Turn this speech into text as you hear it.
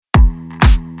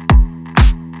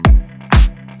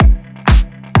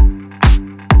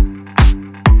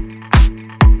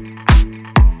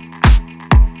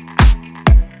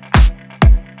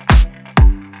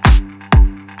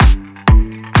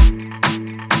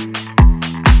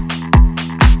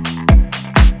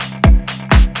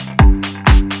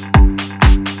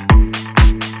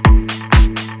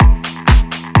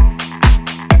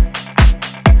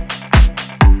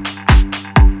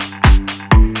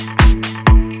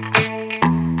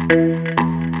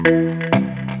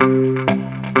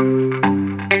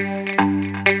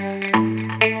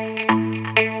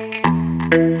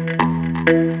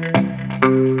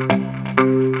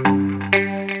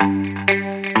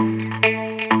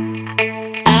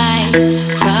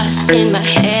crossed in my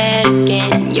head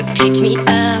again. You picked me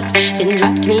up, then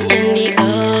dropped me in the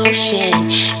ocean.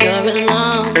 You're a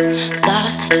long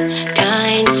lost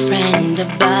kind of friend, a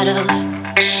bottle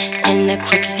in the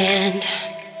quicksand.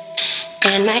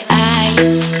 And my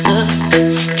eyes look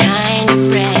kind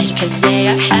of red, 'cause they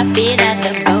are happy that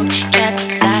the boat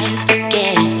capsized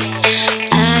again.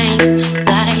 Time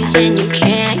flies and you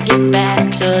can't get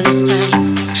back, so this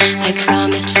time I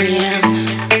promised freedom.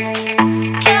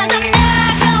 'Cause I'm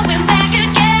not going back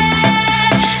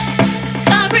again.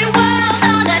 Concrete walls,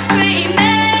 all that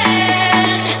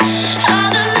screaming.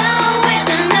 All alone with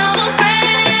another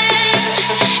friend.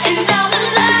 And all the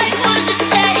life was just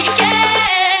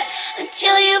taken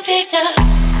until you picked up.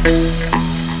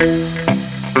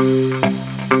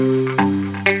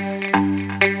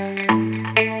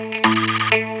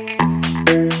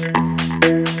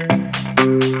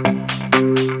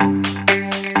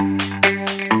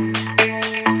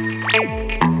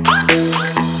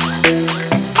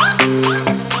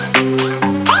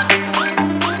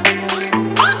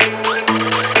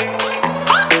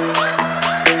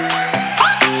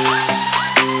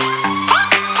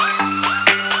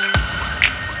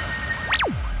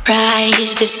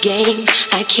 Prize this game,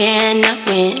 I cannot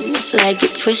win. It's like a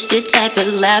twisted type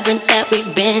of labyrinth that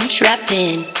we've been trapped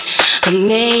in.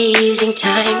 Amazing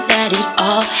time that it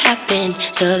all happened.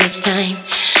 So this time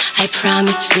I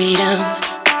promised freedom.